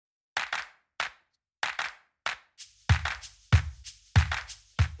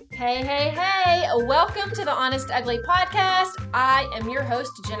Hey, hey, hey! Welcome to the Honest Ugly podcast. I am your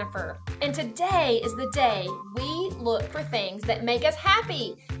host, Jennifer, and today is the day we look for things that make us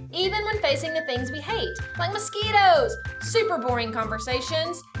happy, even when facing the things we hate, like mosquitoes, super boring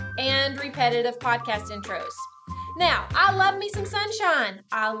conversations, and repetitive podcast intros. Now, I love me some sunshine,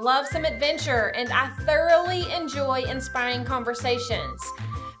 I love some adventure, and I thoroughly enjoy inspiring conversations.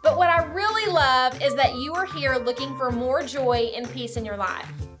 But what I really love is that you are here looking for more joy and peace in your life.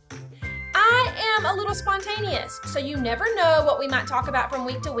 I am a little spontaneous, so you never know what we might talk about from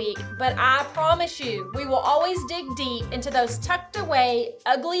week to week, but I promise you, we will always dig deep into those tucked away,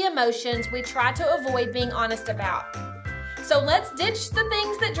 ugly emotions we try to avoid being honest about. So let's ditch the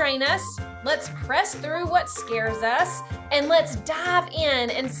things that drain us, let's press through what scares us, and let's dive in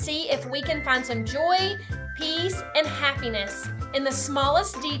and see if we can find some joy, peace, and happiness in the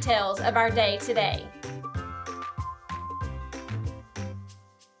smallest details of our day today.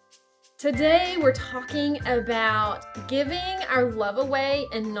 Today, we're talking about giving our love away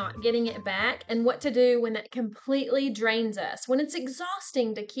and not getting it back, and what to do when that completely drains us, when it's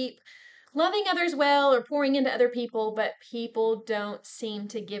exhausting to keep loving others well or pouring into other people, but people don't seem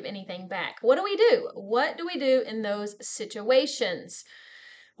to give anything back. What do we do? What do we do in those situations?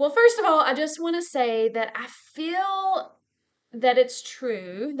 Well, first of all, I just want to say that I feel that it's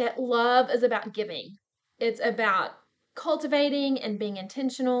true that love is about giving. It's about cultivating and being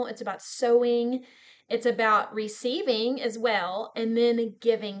intentional. It's about sowing. It's about receiving as well, and then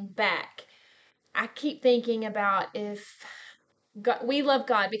giving back. I keep thinking about if God, we love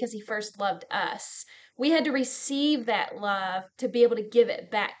God because He first loved us. We had to receive that love to be able to give it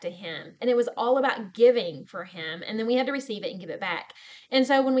back to Him. And it was all about giving for Him. And then we had to receive it and give it back. And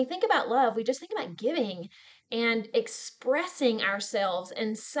so when we think about love, we just think about giving and expressing ourselves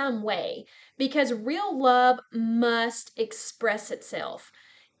in some way, because real love must express itself.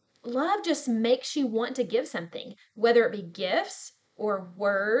 Love just makes you want to give something, whether it be gifts or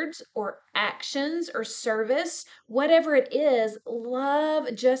words or actions or service, whatever it is, love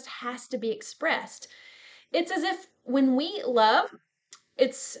just has to be expressed. It's as if when we love,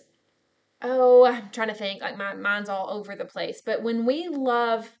 I'm trying to think, like my mind's all over the place, but when we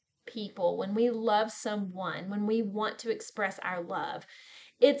love people, when we love someone, when we want to express our love,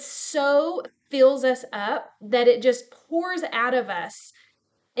 it so fills us up that it just pours out of us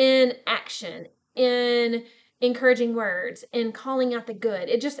in action, in encouraging words, in calling out the good.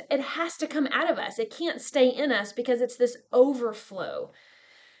 It has to come out of us. It can't stay in us because it's this overflow.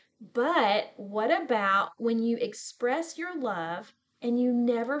 But what about when you express your love and you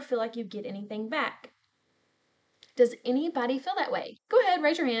never feel like you get anything back? Does anybody feel that way? Go ahead,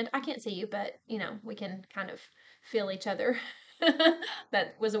 raise your hand. I can't see you, but we can kind of feel each other.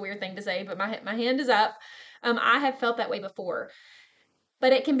 That was a weird thing to say, but my hand is up. I have felt that way before.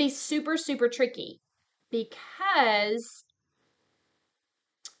 But it can be super, super tricky, because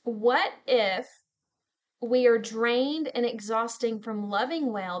what if we are drained and exhausting from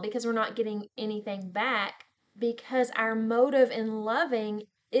loving well because we're not getting anything back, because our motive in loving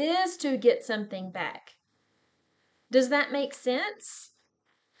is to get something back? Does that make sense?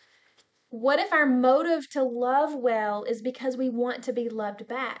 What if our motive to love well is because we want to be loved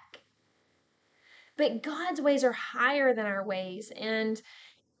back? But God's ways are higher than our ways, and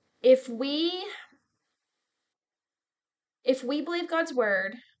if we believe God's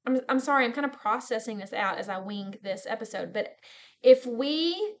word, I'm sorry, I'm kind of processing this out as I wing this episode, but if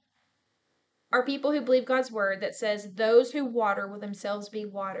we are people who believe God's word that says those who water will themselves be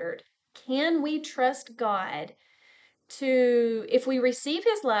watered, can we trust God to, if we receive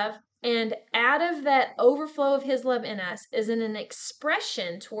His love, and out of that overflow of His love in us is in an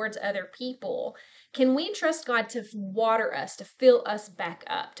expression towards other people, can we trust God to water us, to fill us back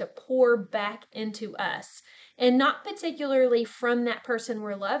up, to pour back into us? And not particularly from that person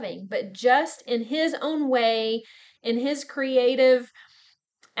we're loving, but just in His own way, in His creative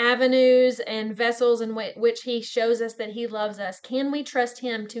avenues and vessels in which He shows us that He loves us. Can we trust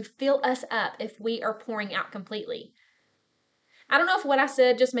Him to fill us up if we are pouring out completely? I don't know if what I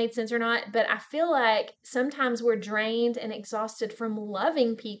said just made sense or not, but I feel like sometimes we're drained and exhausted from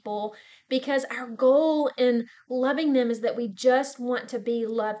loving people because our goal in loving them is that we just want to be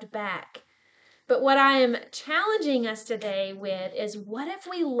loved back. But what I am challenging us today with is, what if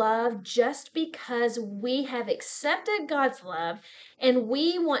we love just because we have accepted God's love and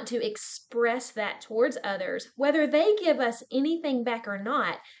we want to express that towards others, whether they give us anything back or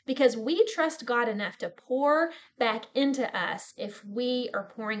not, because we trust God enough to pour back into us if we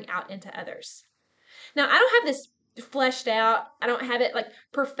are pouring out into others. Now, I don't have this fleshed out. I don't have it like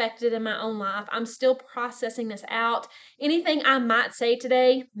perfected in my own life. I'm still processing this out. Anything I might say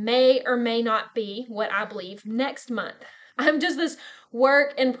today may or may not be what I believe next month. I'm just this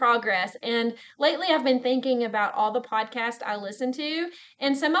work in progress. And lately I've been thinking about all the podcasts I listen to,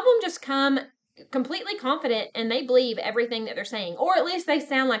 and some of them just come completely confident and they believe everything that they're saying, or at least they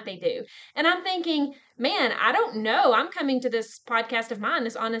sound like they do. And I'm thinking, man, I don't know. I'm coming to this podcast of mine,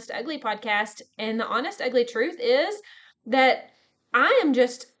 this Honest Ugly podcast, and the honest ugly truth is that I am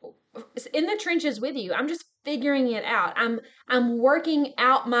just in the trenches with you. I'm just figuring it out. I'm working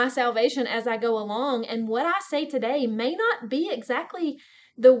out my salvation as I go along, and what I say today may not be exactly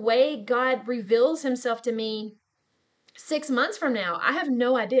the way God reveals himself to me 6 months from now. I have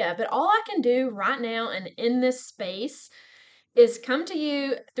no idea, but all I can do right now and in this space is come to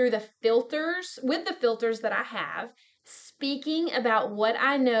you through the filters, with the filters that I have, speaking about what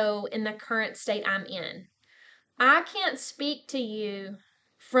I know in the current state I'm in. I can't speak to you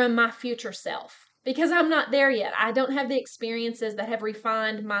from my future self because I'm not there yet. I don't have the experiences that have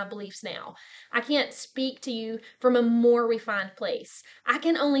refined my beliefs now. I can't speak to you from a more refined place. I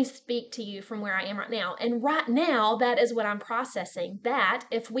can only speak to you from where I am right now. And right now, that is what I'm processing. That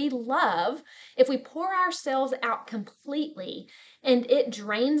if we love, if we pour ourselves out completely and it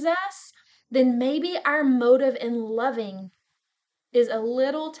drains us, then maybe our motive in loving is a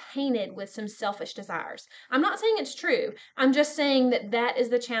little tainted with some selfish desires. I'm not saying it's true. I'm just saying that that is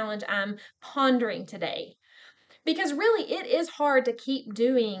the challenge I'm pondering today. Because really it is hard to keep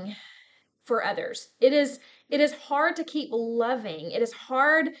doing for others. It is hard to keep loving. It is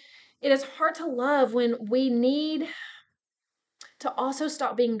hard to love when we need to also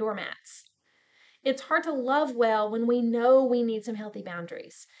stop being doormats. It's hard to love well when we know we need some healthy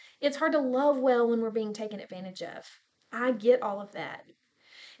boundaries. It's hard to love well when we're being taken advantage of. I get all of that.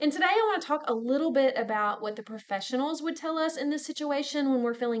 And today I want to talk a little bit about what the professionals would tell us in this situation when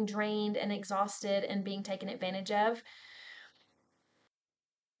we're feeling drained and exhausted and being taken advantage of.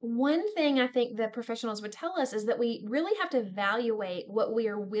 One thing I think the professionals would tell us is that we really have to evaluate what we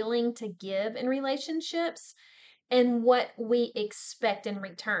are willing to give in relationships and what we expect in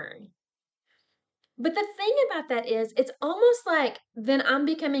return. But the thing about that is, it's almost like then I'm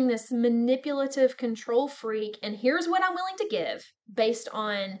becoming this manipulative control freak, and here's what I'm willing to give based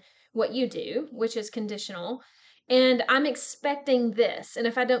on what you do, which is conditional. And I'm expecting this. And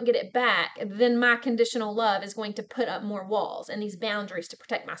if I don't get it back, then my conditional love is going to put up more walls and these boundaries to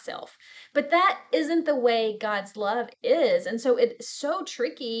protect myself. But that isn't the way God's love is. And so it's so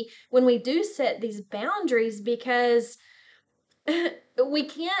tricky when we do set these boundaries because we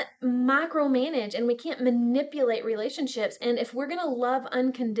can't micromanage and we can't manipulate relationships. And if we're going to love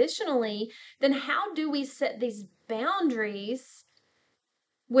unconditionally, then how do we set these boundaries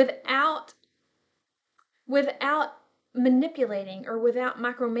without manipulating or without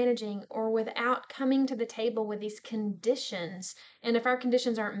micromanaging or without coming to the table with these conditions? And if our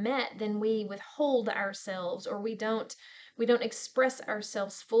conditions aren't met, then we withhold ourselves or we don't express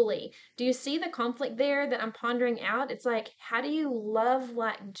ourselves fully. Do you see the conflict there that I'm pondering out? It's like, how do you love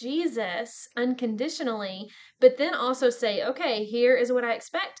like Jesus unconditionally, but then also say, okay, here is what I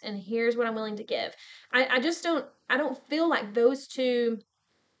expect and here's what I'm willing to give? I don't feel like those two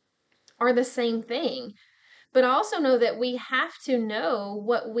are the same thing. But I also know that we have to know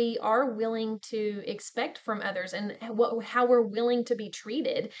what we are willing to expect from others and how we're willing to be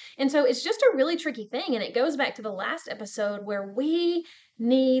treated. And so it's just a really tricky thing. And it goes back to the last episode where we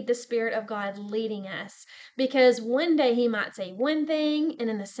need the Spirit of God leading us, because one day he might say one thing, and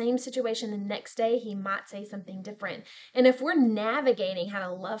in the same situation the next day he might say something different. And if we're navigating how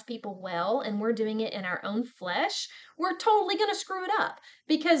to love people well and we're doing it in our own flesh, we're totally going to screw it up,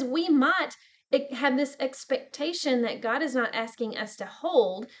 because we might have this expectation that God is not asking us to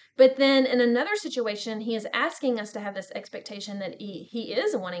hold, but then in another situation, he is asking us to have this expectation that he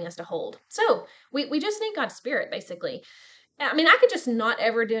is wanting us to hold. So we just need God's Spirit, basically. I mean, I could just not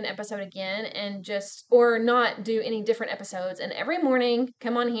ever do an episode again or not do any different episodes. And every morning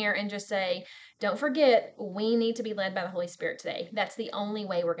come on here and just say, don't forget, we need to be led by the Holy Spirit today. That's the only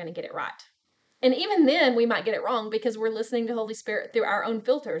way we're going to get it right. And even then we might get it wrong because we're listening to Holy Spirit through our own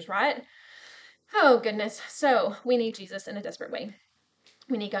filters, right? Oh, goodness. So we need Jesus in a desperate way.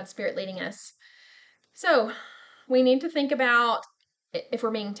 We need God's Spirit leading us. So we need to think about if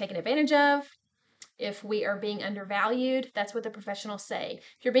we're being taken advantage of, if we are being undervalued. That's what the professionals say.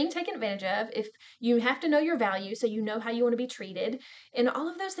 If you're being taken advantage of, if you have to know your value so you know how you want to be treated, and all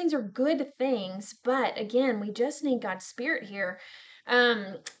of those things are good things. But again, we just need God's Spirit here.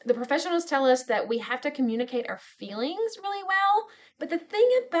 The professionals tell us that we have to communicate our feelings really well, But the thing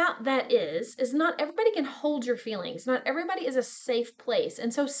about that is not everybody can hold your feelings. Not everybody is a safe place.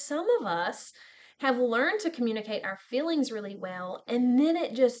 And so some of us have learned to communicate our feelings really well, and then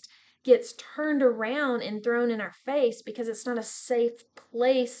it just gets turned around and thrown in our face because it's not a safe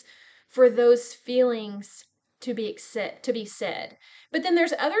place for those feelings to be said. But then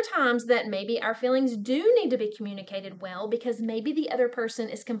there's other times that maybe our feelings do need to be communicated well because maybe the other person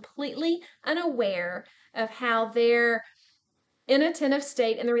is completely unaware of how their inattentive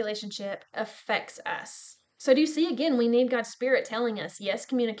state in the relationship affects us. So, do you see again, we need God's Spirit telling us, yes,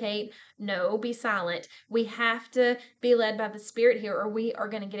 communicate, no, be silent. We have to be led by the Spirit here, or we are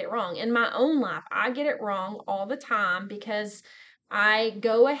going to get it wrong. In my own life, I get it wrong all the time because I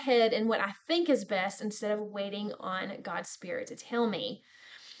go ahead in what I think is best instead of waiting on God's Spirit to tell me.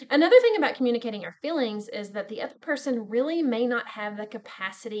 Another thing about communicating our feelings is that the other person really may not have the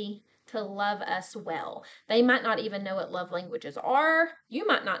capacity to love us well. They might not even know what love languages are. You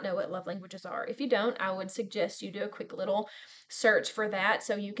might not know what love languages are. If you don't, I would suggest you do a quick little search for that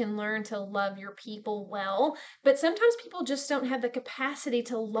so you can learn to love your people well. But sometimes people just don't have the capacity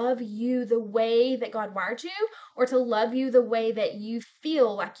to love you the way that God wired you, or to love you the way that you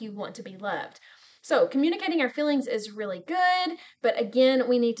feel like you want to be loved. So, communicating our feelings is really good, but again,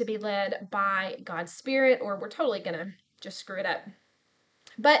 we need to be led by God's Spirit, or we're totally going to just screw it up.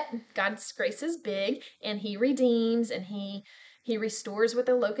 But God's grace is big, and He redeems, and He restores what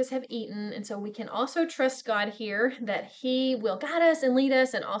the locusts have eaten. And so we can also trust God here that He will guide us and lead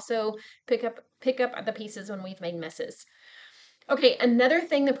us, and also pick up the pieces when we've made messes. Okay, another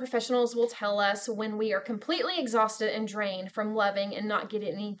thing the professionals will tell us when we are completely exhausted and drained from loving and not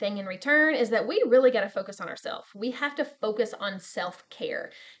getting anything in return is that we really got to focus on ourselves. We have to focus on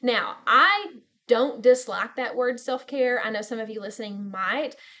self-care. Now, I don't dislike that word self-care. I know some of you listening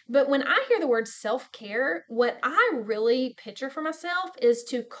might, but when I hear the word self-care, what I really picture for myself is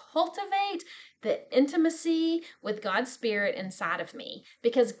to cultivate the intimacy with God's Spirit inside of me,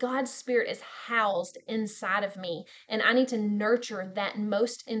 because God's Spirit is housed inside of me, and I need to nurture that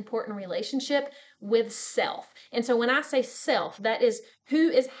most important relationship with self. And so when I say self, that is who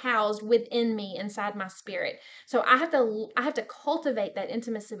is housed within me inside my spirit. So I have to cultivate that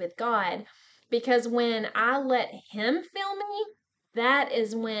intimacy with God, because when I let Him fill me, that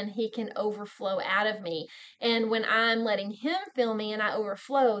is when He can overflow out of me. And when I'm letting Him fill me and I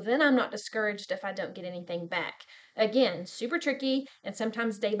overflow, then I'm not discouraged if I don't get anything back. Again, super tricky and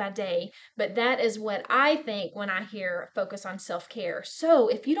sometimes day by day, but that is what I think when I hear focus on self-care. So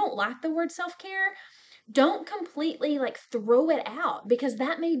if you don't like the word self-care, don't completely throw it out, because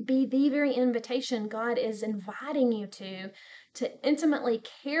that may be the very invitation God is inviting you to intimately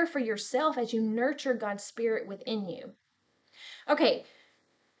care for yourself as you nurture God's Spirit within you. Okay,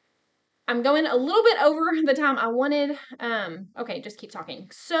 I'm going a little bit over the time I wanted. Okay, just keep talking.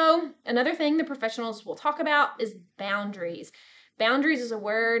 So another thing the professionals will talk about is boundaries. Boundaries is a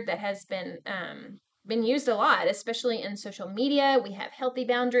word that has been used a lot, especially in social media. We have healthy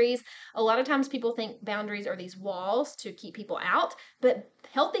boundaries. A lot of times people think boundaries are these walls to keep people out, but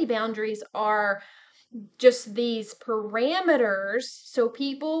healthy boundaries are just these parameters so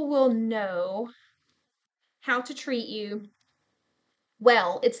people will know how to treat you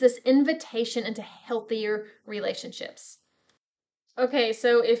well. It's this invitation into healthier relationships. Okay,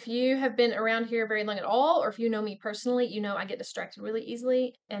 so if you have been around here very long at all, or if you know me personally, you know I get distracted really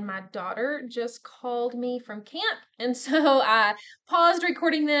easily. And my daughter just called me from camp. And so I paused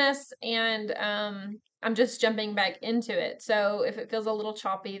recording this, and I'm just jumping back into it. So if it feels a little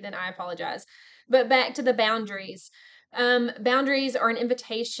choppy, then I apologize. But back to the boundaries. Boundaries are an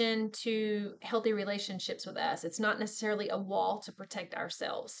invitation to healthy relationships with us. It's not necessarily a wall to protect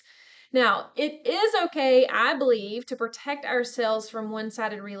ourselves. Now, it is okay, I believe, to protect ourselves from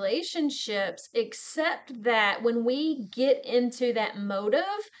one-sided relationships, except that when we get into that motive,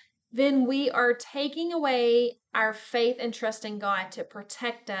 then we are taking away our faith and trust in God to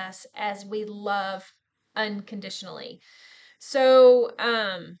protect us as we love unconditionally. So,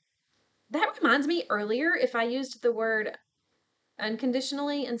 that reminds me, earlier, if I used the word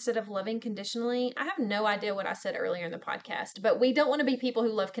unconditionally instead of loving conditionally, I have no idea what I said earlier in the podcast, but we don't want to be people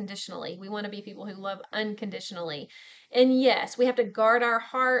who love conditionally. We want to be people who love unconditionally. And yes, we have to guard our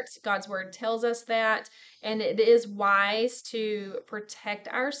hearts. God's word tells us that. And it is wise to protect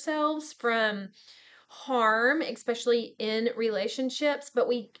ourselves from harm, especially in relationships, but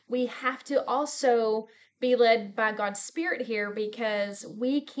we have to also be led by God's Spirit here, because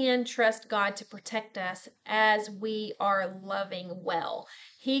we can trust God to protect us as we are loving well.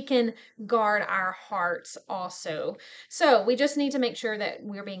 He can guard our hearts also. So we just need to make sure that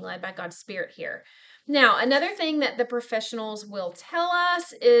we're being led by God's Spirit here. Now, another thing that the professionals will tell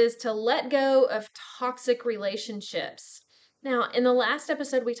us is to let go of toxic relationships. Now, in the last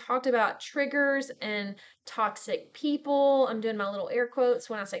episode, we talked about triggers and toxic people. I'm doing my little air quotes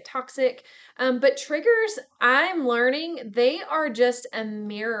when I say toxic. But triggers, I'm learning, they are just a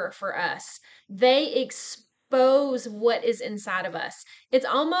mirror for us. They expose what is inside of us. It's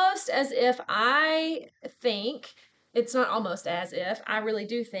almost as if I think, it's not almost as if, I really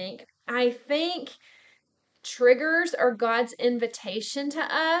do think, I think triggers are God's invitation to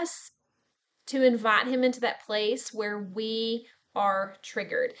us to invite him into that place where we are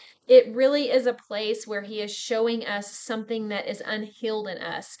triggered. It really is a place where he is showing us something that is unhealed in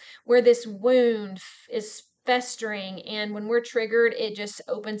us, where this wound is festering, and when we're triggered, it just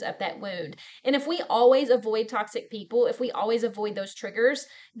opens up that wound. And if we always avoid toxic people, if we always avoid those triggers,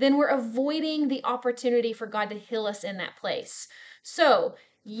 then we're avoiding the opportunity for God to heal us in that place. So,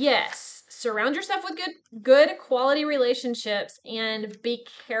 yes, surround yourself with good quality relationships, and be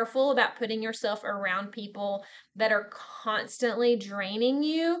careful about putting yourself around people that are constantly draining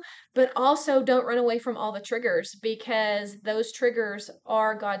you, but also don't run away from all the triggers, because those triggers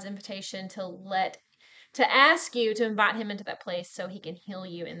are God's invitation to ask you to invite him into that place so he can heal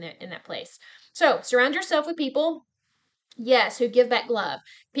you in that place. So, surround yourself with people, yes, who give back love.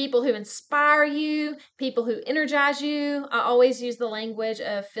 People who inspire you, people who energize you. I always use the language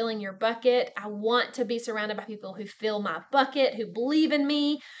of filling your bucket. I want to be surrounded by people who fill my bucket, who believe in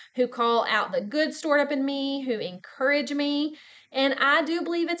me, who call out the good stored up in me, who encourage me. And I do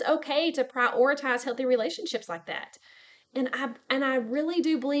believe it's okay to prioritize healthy relationships like that. And I really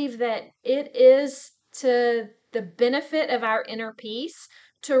do believe that it is to the benefit of our inner peace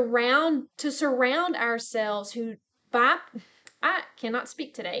to surround ourselves I cannot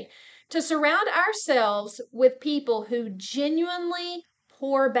speak today, to surround ourselves with people who genuinely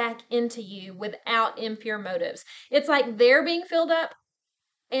pour back into you without impure motives. It's like they're being filled up,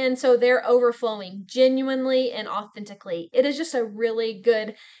 and so they're overflowing genuinely and authentically. It is just a really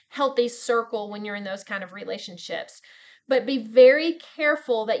good, healthy circle when you're in those kind of relationships. But be very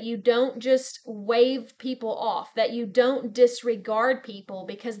careful that you don't just wave people off, that you don't disregard people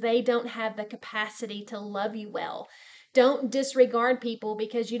because they don't have the capacity to love you well. Don't disregard people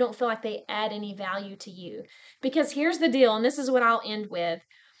because you don't feel like they add any value to you. Because here's the deal, and this is what I'll end with.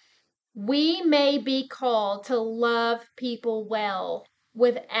 We may be called to love people well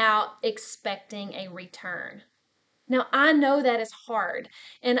without expecting a return. Now, I know that is hard,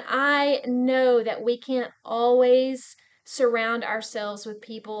 and I know that we can't always surround ourselves with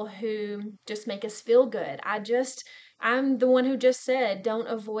people who just make us feel good. I'm the one who just said, don't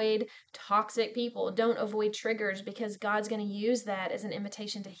avoid toxic people, don't avoid triggers, because God's going to use that as an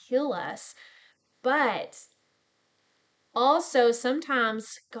invitation to heal us. But also,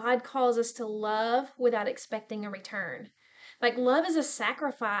 sometimes God calls us to love without expecting a return. Like, love is a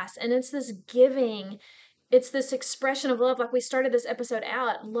sacrifice, and it's this giving. It's this expression of love. Like we started this episode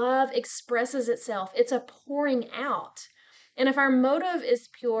out, love expresses itself. It's a pouring out. And if our motive is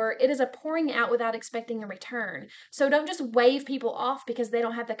pure, it is a pouring out without expecting a return. So don't just wave people off because they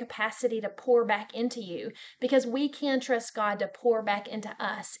don't have the capacity to pour back into you, because we can trust God to pour back into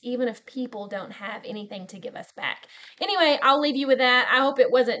us, even if people don't have anything to give us back. Anyway, I'll leave you with that. I hope it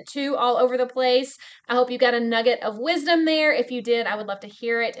wasn't too all over the place. I hope you got a nugget of wisdom there. If you did, I would love to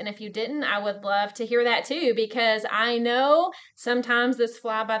hear it. And if you didn't, I would love to hear that too, because I know sometimes this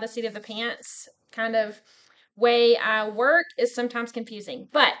fly by the seat of the pants kind of way I work is sometimes confusing.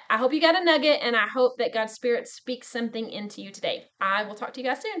 But I hope you got a nugget, and I hope that God's Spirit speaks something into you today. I will talk to you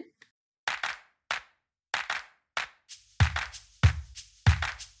guys soon.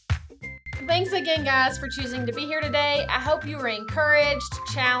 Thanks again, guys, for choosing to be here today. I hope you were encouraged,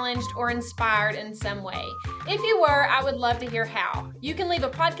 challenged, or inspired in some way. If you were, I would love to hear how. You can leave a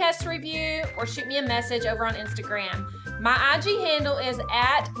podcast review or shoot me a message over on Instagram. My IG handle is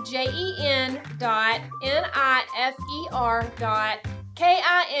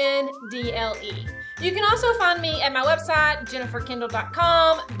 @jen.nifer.kindle. You can also find me at my website,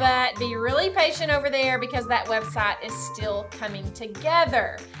 jenniferkindle.com, but be really patient over there because that website is still coming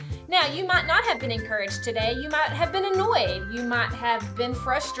together. Now, you might not have been encouraged today. You might have been annoyed. You might have been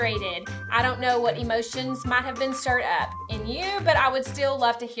frustrated. I don't know what emotions might have been stirred up in you, but I would still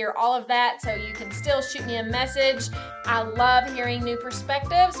love to hear all of that, so you can still shoot me a message. I love hearing new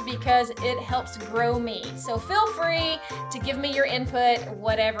perspectives because it helps grow me. So feel free to give me your input,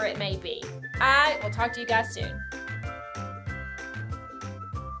 whatever it may be. I will talk to you guys soon.